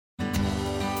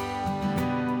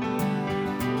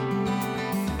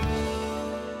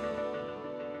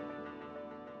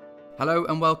Hello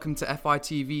and welcome to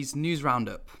FITV's News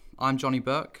Roundup. I'm Johnny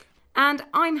Burke. And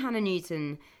I'm Hannah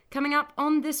Newton. Coming up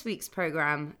on this week's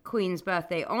programme, Queen's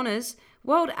Birthday Honours,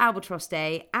 World Albatross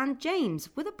Day, and James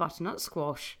with a butternut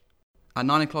squash. At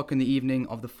 9 o'clock in the evening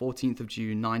of the 14th of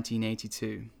June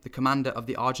 1982, the commander of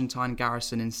the Argentine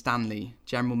garrison in Stanley,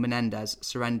 General Menendez,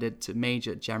 surrendered to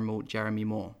Major General Jeremy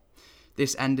Moore.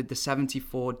 This ended the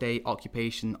 74-day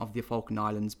occupation of the Falkland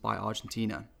Islands by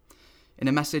Argentina. In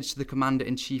a message to the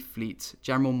Commander-in-Chief Fleet,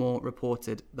 General Moore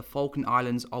reported, "The Falkland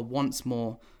Islands are once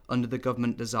more under the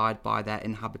government desired by their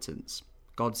inhabitants.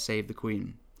 God save the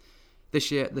Queen." This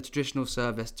year, the traditional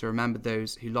service to remember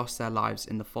those who lost their lives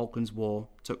in the Falklands War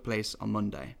took place on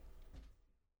Monday.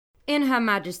 In Her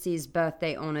Majesty's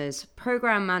Birthday Honours,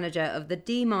 Programme Manager of the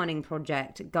Demining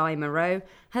Project, Guy Moreau,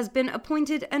 has been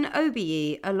appointed an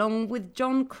OBE along with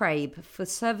John Crabe for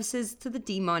services to the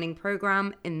demining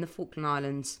programme in the Falkland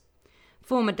Islands.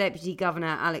 Former Deputy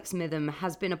Governor Alex Mitham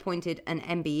has been appointed an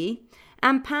MBE,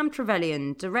 and Pam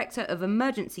Trevelyan, Director of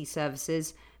Emergency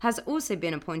Services, has also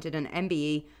been appointed an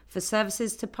MBE for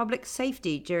services to public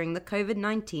safety during the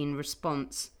COVID-19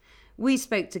 response. We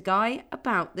spoke to Guy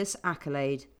about this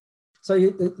accolade. So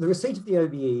the receipt of the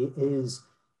OBE is,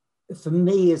 for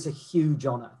me, is a huge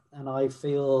honour, and I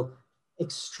feel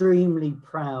extremely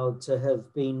proud to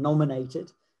have been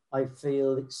nominated. I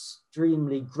feel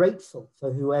extremely grateful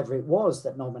for whoever it was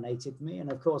that nominated me. And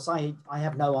of course, I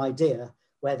have no idea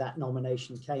where that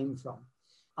nomination came from.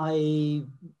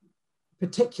 I'm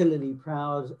particularly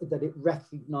proud that it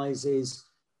recognises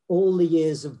all the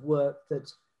years of work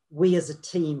that we as a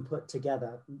team put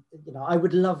together. You know, I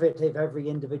would love it if every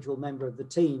individual member of the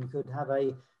team could have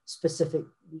a specific,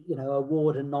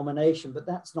 award and nomination, but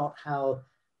that's not how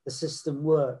the system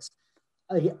works.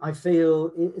 I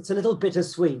feel it's a little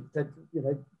bittersweet that,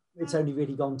 it's only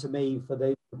really gone to me for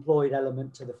the employed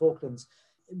element to the Falklands,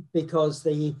 because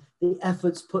the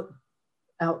efforts put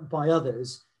out by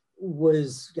others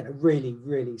was, really,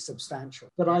 really substantial.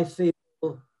 But I feel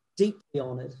deeply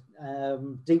honoured,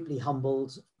 deeply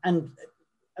humbled, and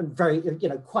very,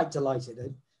 quite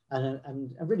delighted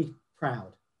and really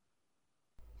proud.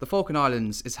 The Falkland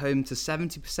Islands is home to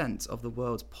 70% of the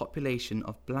world's population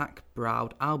of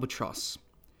black-browed albatross.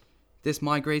 This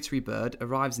migratory bird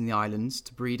arrives in the islands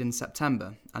to breed in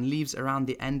September and leaves around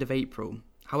the end of April.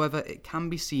 However, it can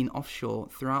be seen offshore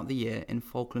throughout the year in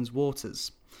Falklands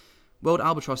waters. World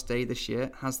Albatross Day this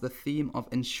year has the theme of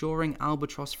ensuring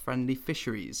albatross-friendly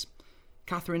fisheries.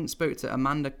 Catherine spoke to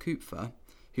Amanda Kupfer,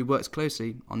 who works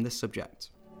closely on this subject.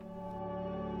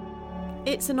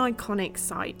 It's an iconic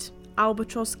sight.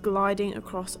 Albatross gliding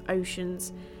across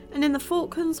oceans, and in the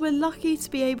Falklands we're lucky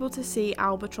to be able to see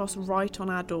albatross right on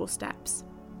our doorsteps.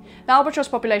 The albatross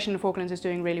population in the Falklands is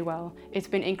doing really well. It's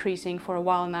been increasing for a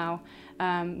while now,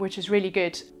 which is really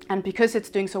good, and because it's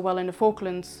doing so well in the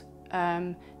Falklands,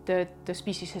 the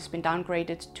species has been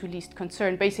downgraded to least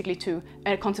concern, basically to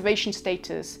a conservation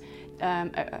status,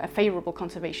 a favourable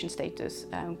conservation status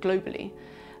globally.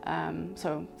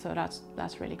 So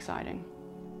that's really exciting.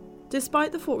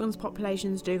 Despite the Falklands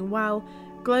populations doing well,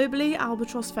 globally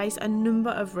albatross face a number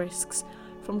of risks,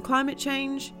 from climate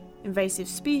change, invasive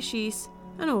species,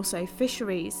 and also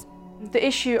fisheries. The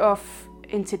issue of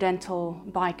incidental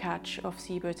bycatch of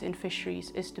seabirds in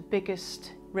fisheries is the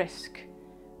biggest risk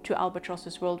to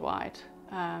albatrosses worldwide.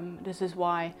 This is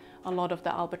why a lot of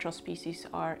the albatross species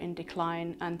are in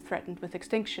decline and threatened with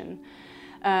extinction.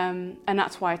 And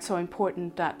that's why it's so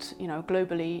important that,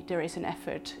 globally there is an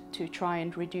effort to try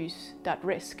and reduce that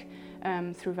risk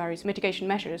through various mitigation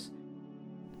measures.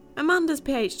 Amanda's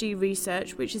PhD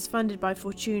research, which is funded by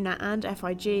Fortuna and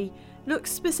FIG,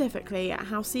 looks specifically at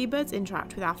how seabirds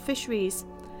interact with our fisheries.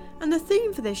 And the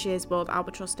theme for this year's World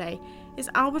Albatross Day is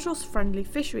albatross-friendly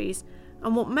fisheries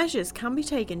and what measures can be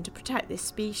taken to protect this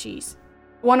species.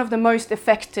 One of the most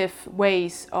effective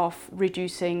ways of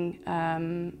reducing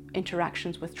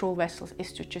interactions with trawl vessels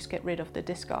is to just get rid of the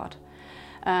discard.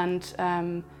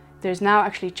 And there's now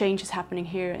actually changes happening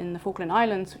here in the Falkland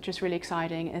Islands, which is really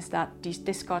exciting, is that these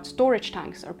discard storage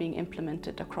tanks are being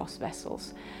implemented across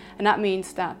vessels. And that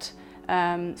means that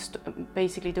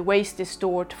basically the waste is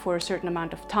stored for a certain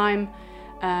amount of time,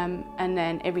 and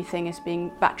then everything is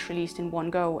being batch released in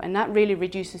one go. And that really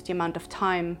reduces the amount of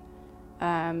time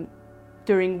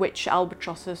during which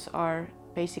albatrosses are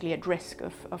basically at risk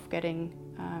of getting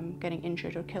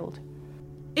injured or killed.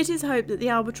 It is hoped that the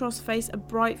albatross face a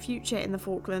bright future in the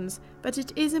Falklands, but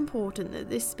it is important that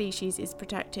this species is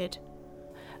protected.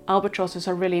 Albatrosses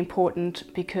are really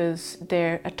important because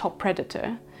they're a top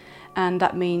predator, and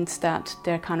that means that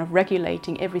they're kind of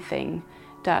regulating everything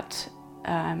that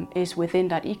is within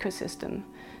that ecosystem.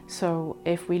 So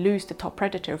if we lose the top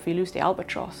predator, if we lose the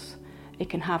albatross, it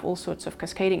can have all sorts of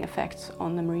cascading effects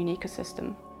on the marine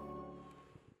ecosystem.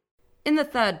 In the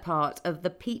third part of the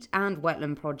Peat and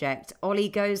Wetland Project, Ollie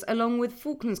goes along with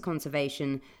Falklands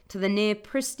Conservation to the near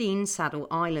pristine Saddle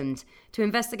Island to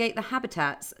investigate the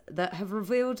habitats that have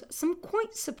revealed some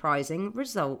quite surprising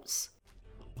results.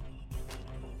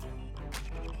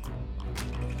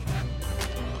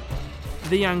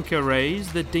 The anchor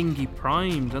raised, the dinghy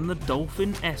primed and the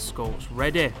dolphin escorts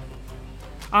ready.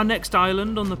 Our next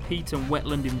island on the Peat and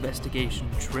Wetland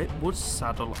investigation trip was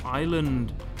Saddle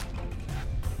Island.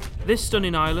 This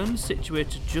stunning island,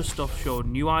 situated just offshore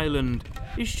New Ireland,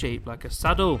 is shaped like a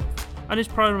saddle and is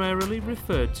primarily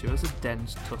referred to as a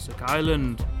dense tussock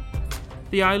island.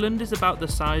 The island is about the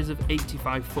size of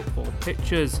 85 football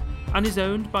pitches and is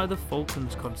owned by the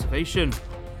Falklands Conservation,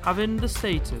 having the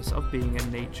status of being a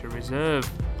nature reserve.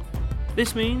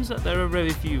 This means that there are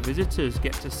very few visitors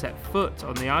get to set foot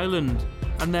on the island,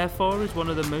 and therefore is one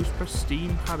of the most pristine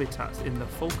habitats in the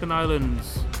Falkland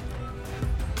Islands.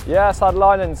 Yeah, Saddle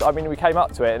Islands, I mean, we came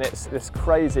up to it and it's this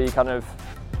crazy kind of,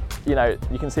 you know,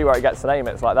 you can see where it gets the name,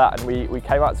 it's like that, and we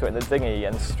came up to it in the dinghy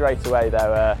and straight away there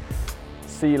were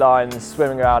sea lions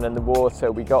swimming around in the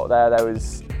water. We got there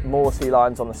was more sea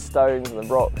lions on the stones and the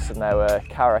rocks, and there were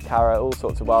cara, all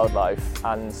sorts of wildlife,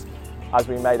 and as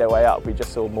we made our way up we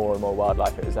just saw more and more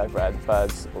wildlife. It was everywhere,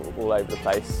 birds all over the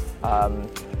place.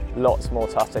 Lots more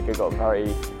tussock. It got very,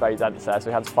 very dense there, so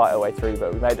we had to fight our way through,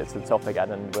 but we made it to the top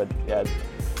again and we're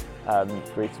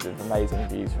greeted with amazing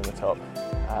views from the top.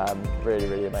 Really,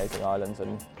 really amazing islands,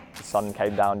 and the sun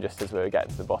came down just as we were getting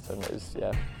to the bottom. It was,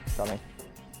 stunning.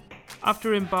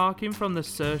 After embarking from the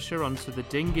Saoirse onto the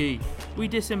dinghy, we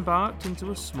disembarked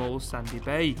into a small sandy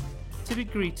bay to be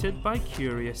greeted by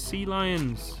curious sea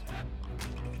lions.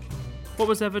 What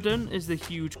was evident is the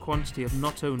huge quantity of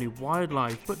not only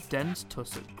wildlife but dense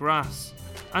tussock grass,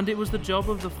 and it was the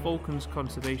job of the Falklands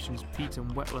Conservation's Peat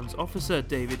and Wetlands Officer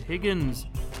David Higgins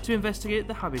to investigate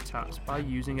the habitats by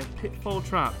using a pitfall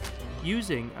trap,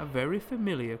 using a very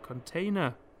familiar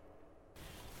container.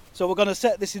 So we're going to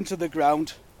set this into the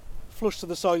ground, flush to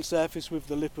the soil surface with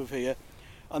the lip of here,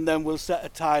 and then we'll set a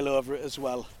tile over it as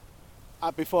well.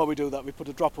 Before we do that, we put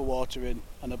a drop of water in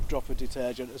and a drop of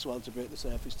detergent as well to break the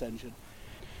surface tension.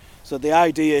 So the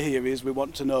idea here is we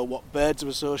want to know what birds are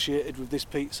associated with this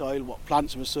peat soil, what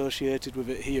plants are associated with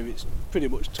it. Here it's pretty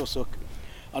much tussock,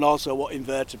 and also what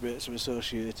invertebrates are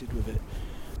associated with it.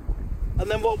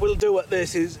 And then what we'll do at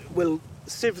this is we'll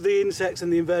sieve the insects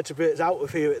and the invertebrates out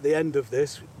of here at the end of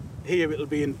this. Here it'll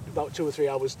be in about 2 or 3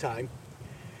 hours time.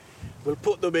 We'll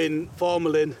put them in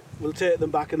formalin, we'll take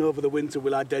them back, and over the winter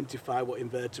we'll identify what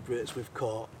invertebrates we've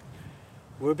caught.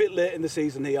 We're a bit late in the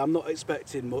season here, I'm not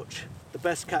expecting much. The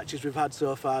best catches we've had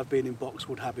so far have been in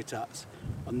boxwood habitats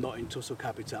and not in tussock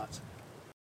habitats.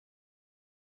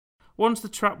 Once the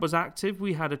trap was active,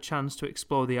 we had a chance to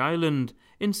explore the island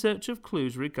in search of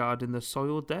clues regarding the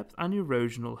soil depth and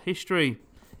erosional history.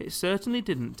 It certainly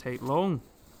didn't take long.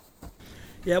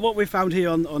 Yeah, what we found here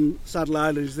on Saddle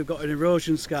Island is they've got an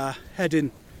erosion scar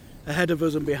heading ahead of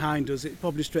us and behind us. It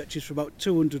probably stretches for about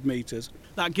 200 metres.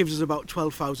 That gives us about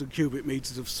 12,000 cubic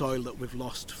metres of soil that we've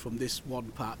lost from this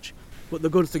one patch. But the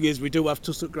good thing is we do have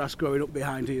tussock grass growing up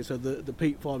behind here, so the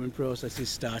peat forming process is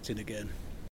starting again.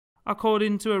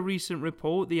 According to a recent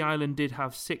report, the island did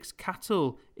have 6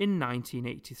 cattle in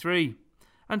 1983.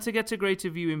 And to get a greater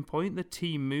viewing point, the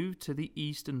team moved to the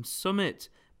eastern summit,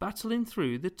 battling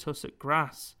through the tussock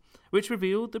grass, which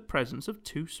revealed the presence of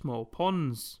 2 small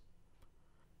ponds.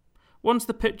 Once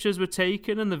the pictures were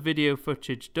taken and the video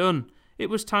footage done, it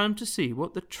was time to see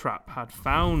what the trap had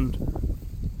found.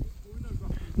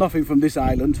 Nothing from this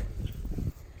island,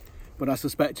 but I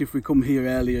suspect if we come here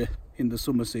earlier in the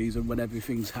summer season when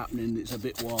everything's happening, it's a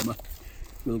bit warmer,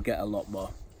 we'll get a lot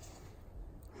more.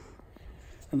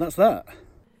 And that's that.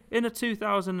 In a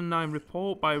 2009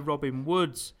 report by Robin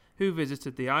Woods, who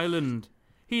visited the island,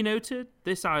 he noted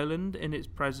this island in its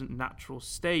present natural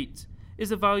state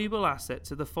is a valuable asset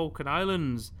to the Falkland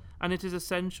Islands, and it is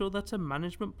essential that a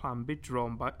management plan be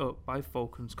drawn up by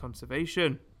Falklands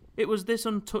Conservation. It was this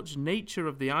untouched nature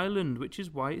of the island which is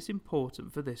why it's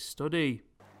important for this study.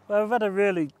 Well, we've had a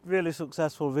really, really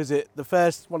successful visit.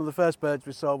 One of the first birds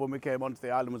we saw when we came onto the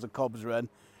island was a cob's wren,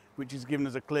 which has given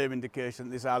us a clear indication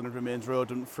that this island remains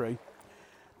rodent-free.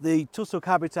 The tussock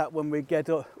habitat, when we get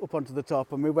up onto the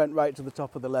top, and we went right to the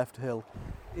top of the left hill,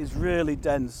 is really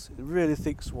dense, really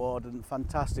thick sward and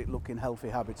fantastic looking healthy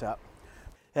habitat.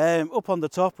 Up on the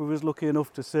top we was lucky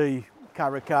enough to see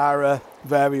caracara,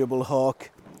 variable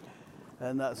hawk,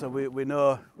 and so we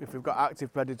know if we've got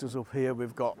active predators up here,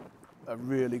 we've got a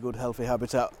really good healthy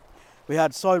habitat. We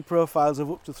had soil profiles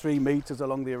of up to 3 metres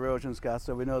along the erosion scar,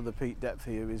 so we know the peat depth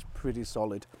here is pretty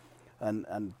solid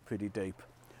and pretty deep,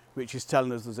 which is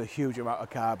telling us there's a huge amount of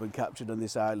carbon captured on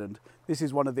this island. This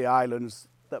is one of the islands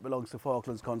that belongs to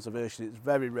Falklands Conservation. It's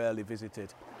very rarely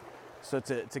visited, so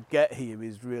to get here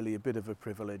is really a bit of a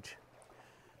privilege.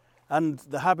 And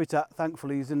the habitat,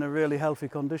 thankfully, is in a really healthy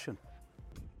condition.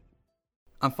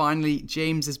 And finally,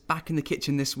 James is back in the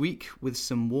kitchen this week with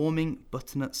some warming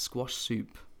butternut squash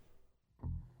soup.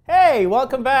 Hey,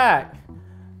 welcome back!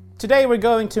 Today we're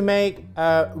going to make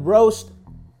a roast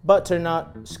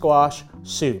butternut squash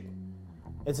soup.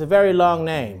 It's a very long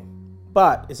name,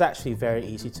 but it's actually very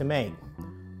easy to make.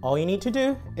 All you need to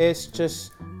do is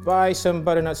just buy some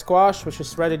butternut squash, which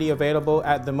is readily available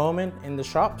at the moment in the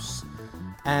shops,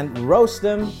 and roast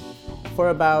them for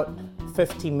about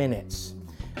 50 minutes.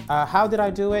 How did I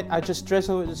do it? I just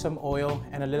drizzled it with some oil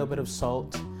and a little bit of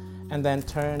salt, and then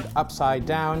turned upside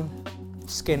down,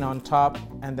 skin on top,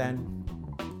 and then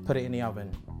put it in the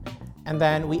oven. And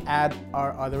then we add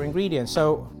our other ingredients.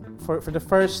 So for the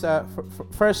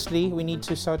firstly, we need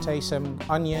to saute some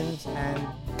onions and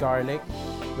garlic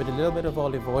with a little bit of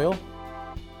olive oil.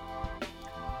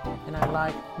 And I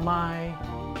like my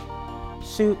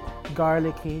soup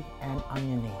garlicky and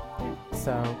oniony.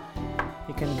 So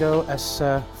you can go as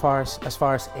far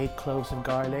as 8 cloves of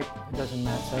garlic. It doesn't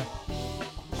matter.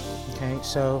 Okay,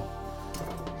 so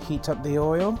heat up the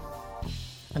oil,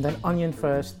 and then onion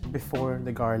first before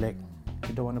the garlic.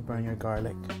 You don't want to burn your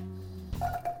garlic.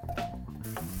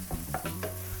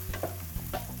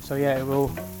 So yeah, it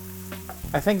will.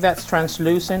 I think that's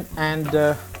translucent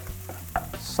and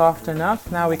soft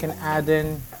enough. Now we can add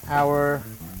in our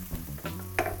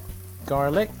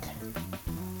garlic.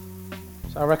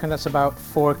 So I reckon that's about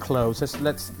 4 cloves.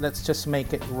 Let's just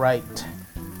make it right,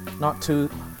 not too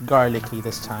garlicky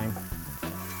this time,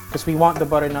 because we want the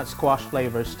butternut squash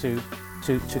flavors to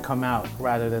come out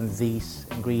rather than these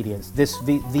ingredients.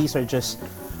 These are just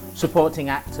supporting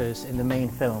actors in the main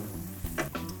film.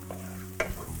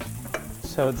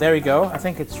 So there we go. I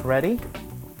think it's ready.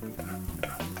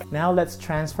 Now let's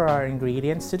transfer our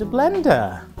ingredients to the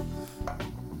blender.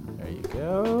 There you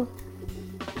go.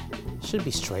 Should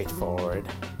be straightforward.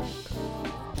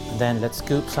 And then let's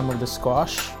scoop some of the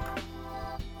squash.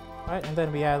 Right, and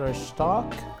then we add our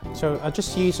stock. So I'll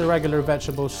just use a regular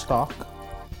vegetable stock.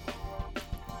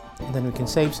 And then we can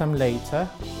save some later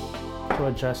to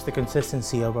adjust the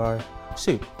consistency of our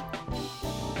soup.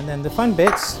 And then the fun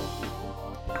bits,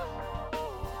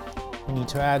 we need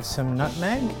to add some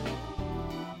nutmeg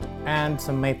and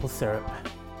some maple syrup.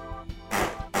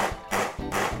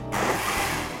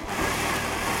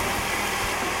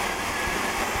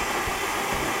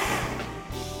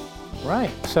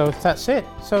 Right, so that's it.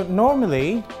 So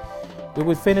normally we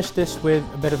would finish this with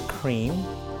a bit of cream,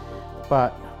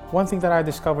 but one thing that I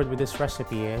discovered with this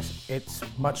recipe is it's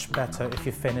much better if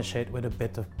you finish it with a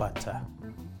bit of butter.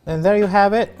 And there you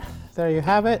have it. There you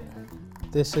have it.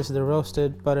 This is the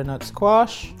roasted butternut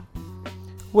squash,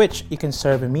 which you can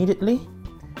serve immediately,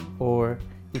 or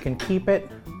you can keep it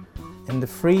in the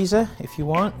freezer if you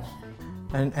want.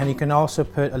 And you can also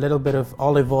put a little bit of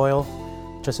olive oil,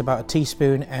 just about a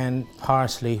teaspoon, and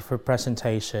parsley for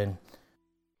presentation.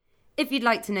 If you'd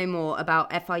like to know more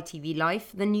about FITV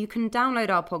Life, then you can download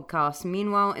our podcast,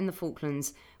 Meanwhile in the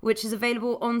Falklands, which is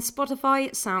available on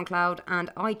Spotify, SoundCloud and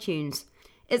iTunes.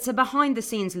 It's a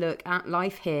behind-the-scenes look at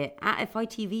life here at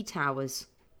FITV Towers.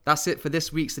 That's it for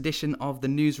this week's edition of the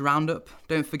News Roundup.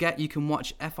 Don't forget you can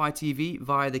watch FITV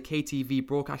via the KTV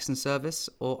broadcasting service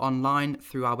or online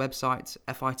through our website,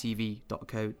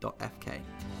 fitv.co.fk.